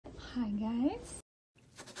Hi guys,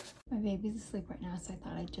 my baby's asleep right now, so I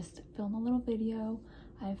thought I'd just film a little video.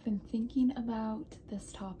 I've been thinking about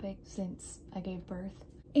this topic since I gave birth,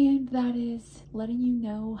 and that is letting you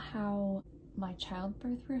know how my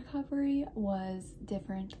childbirth recovery was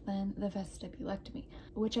different than the vestibulectomy,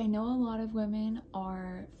 which I know a lot of women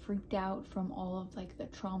are freaked out from all of like the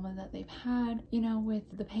trauma that they've had, you know, with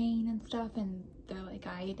the pain and stuff, and they're like,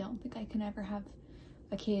 I don't think I can ever have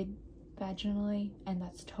a kid vaginally, and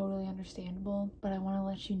that's totally understandable, but I want to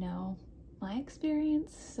let you know my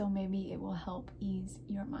experience, so maybe it will help ease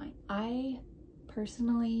your mind. I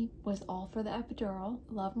personally was all for the epidural,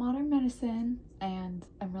 love modern medicine, and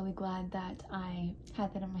I'm really glad that I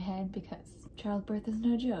had that in my head because childbirth is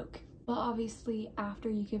no joke. But obviously after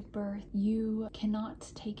you give birth, you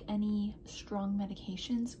cannot take any strong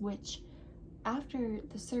medications, which after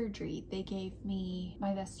the surgery, they gave me my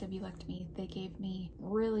vestibulectomy. They gave me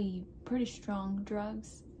really pretty strong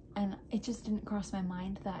drugs, and it just didn't cross my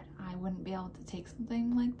mind that I wouldn't be able to take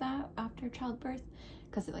something like that after childbirth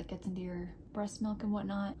because it like gets into your breast milk and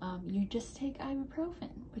whatnot. You just take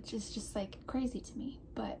ibuprofen, which is just like crazy to me.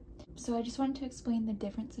 But so I just wanted to explain the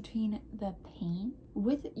difference between the pain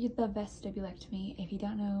with the vestibulectomy. If you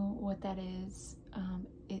don't know what that is,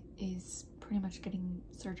 it is pretty much getting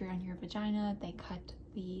surgery on your vagina. They cut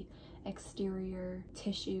the exterior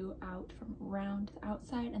tissue out from around the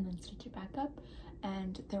outside and then stitch it back up,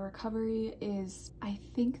 and the recovery is, I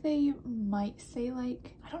think they might say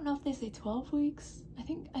like, I don't know if they say 12 weeks. I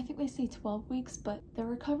think they say 12 weeks, but the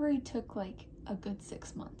recovery took like a good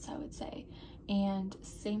 6 months, I would say. And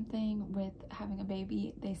same thing with having a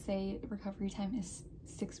baby. They say recovery time is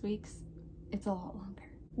 6 weeks. It's a lot longer.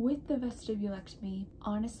 With the vestibulectomy,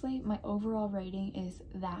 honestly, my overall rating is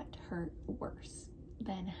that hurt worse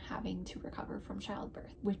than having to recover from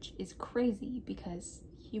childbirth, which is crazy because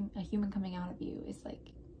a human coming out of you is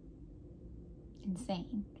like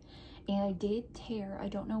insane. And I did tear, I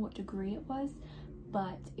don't know what degree it was,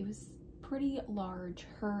 but it was pretty large.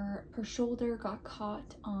 Her shoulder got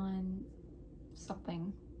caught on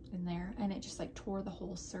something in there, and it just like tore the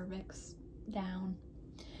whole cervix down.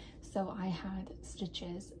 So I had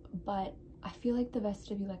stitches, but I feel like the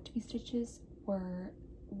vestibulectomy stitches were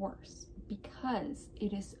worse because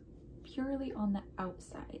it is purely on the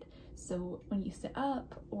outside. So when you sit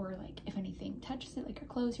up, or like if anything touches it, like your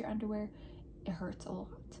clothes, your underwear, it hurts a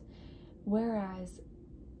lot. Whereas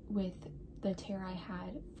with the tear I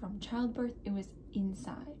had from childbirth, it was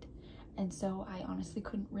inside. And so I honestly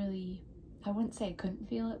couldn't really, I wouldn't say I couldn't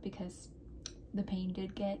feel it because the pain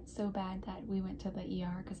did get so bad that we went to the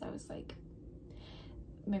ER because I was like,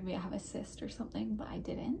 maybe I have a cyst or something, but I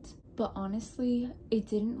didn't. But honestly, it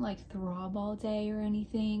didn't like throb all day or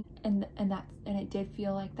anything, and it did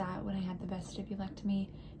feel like that when I had the vestibulectomy.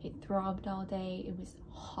 It throbbed all day. It was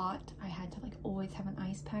hot. I had to like always have an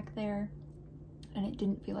ice pack there, and it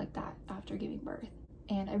didn't feel like that after giving birth.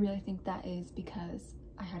 And I really think that is because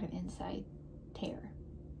I had an inside tear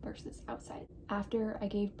versus outside. After I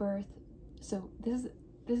gave birth, so this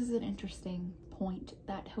is an interesting point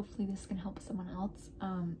that hopefully this can help someone else.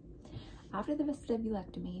 After the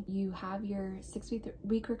vestibulectomy, you have your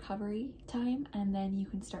 6-week recovery time, and then you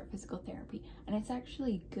can start physical therapy. And it's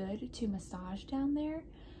actually good to massage down there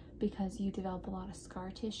because you develop a lot of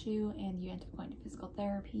scar tissue, and you end up going to physical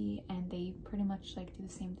therapy, and they pretty much like do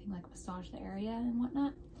the same thing, like massage the area and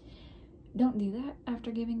whatnot. Don't do that after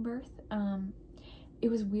giving birth. It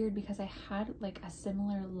was weird because I had like a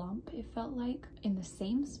similar lump, it felt like, in the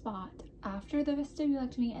same spot after the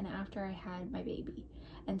vestibulectomy and after I had my baby.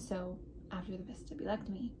 And so after the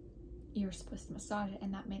vestibulectomy, you're supposed to massage it,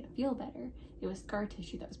 and that made it feel better. It was scar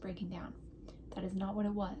tissue that was breaking down. That is not what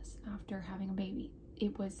it was after having a baby.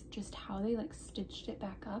 It was just how they like stitched it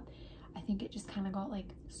back up. I think it just kind of got like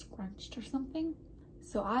scrunched or something.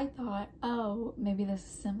 So I thought, oh, maybe this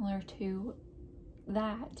is similar to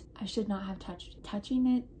that. I should not have touching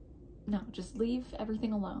it. No, just leave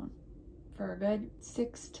everything alone for a good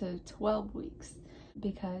 6 to 12 weeks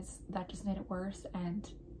because that just made it worse. And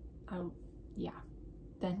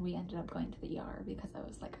then we ended up going to the ER because I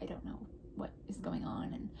was like, I don't know what is going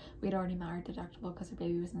on, and we'd already met our deductible because our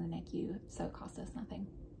baby was in the NICU, so it cost us nothing.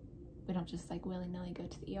 We don't just like willy-nilly go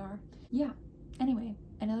to the ER. Yeah, anyway,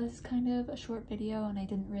 I know this is kind of a short video and I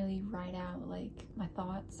didn't really write out like my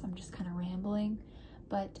thoughts. I'm just kind of rambling,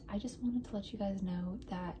 but I just wanted to let you guys know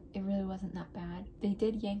that it really wasn't that bad. They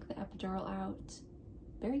did yank the epidural out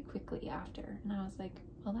very quickly after, and I was like,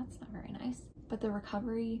 well, that's not very nice. But the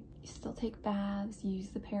recovery, you still take baths, you use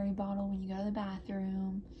the peri bottle when you go to the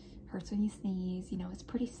bathroom, hurts when you sneeze, you know, it's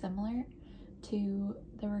pretty similar to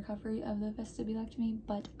the recovery of the vestibulectomy,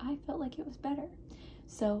 but I felt like it was better.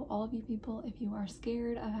 So all of you people, if you are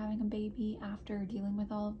scared of having a baby after dealing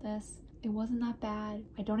with all of this, it wasn't that bad.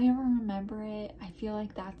 I don't even remember it. I feel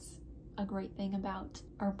like that's a great thing about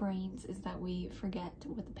our brains, is that we forget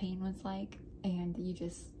what the pain was like. And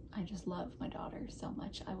I just love my daughter so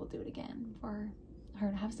much. I will do it again for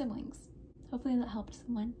her to have siblings. Hopefully that helped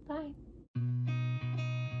someone. Bye.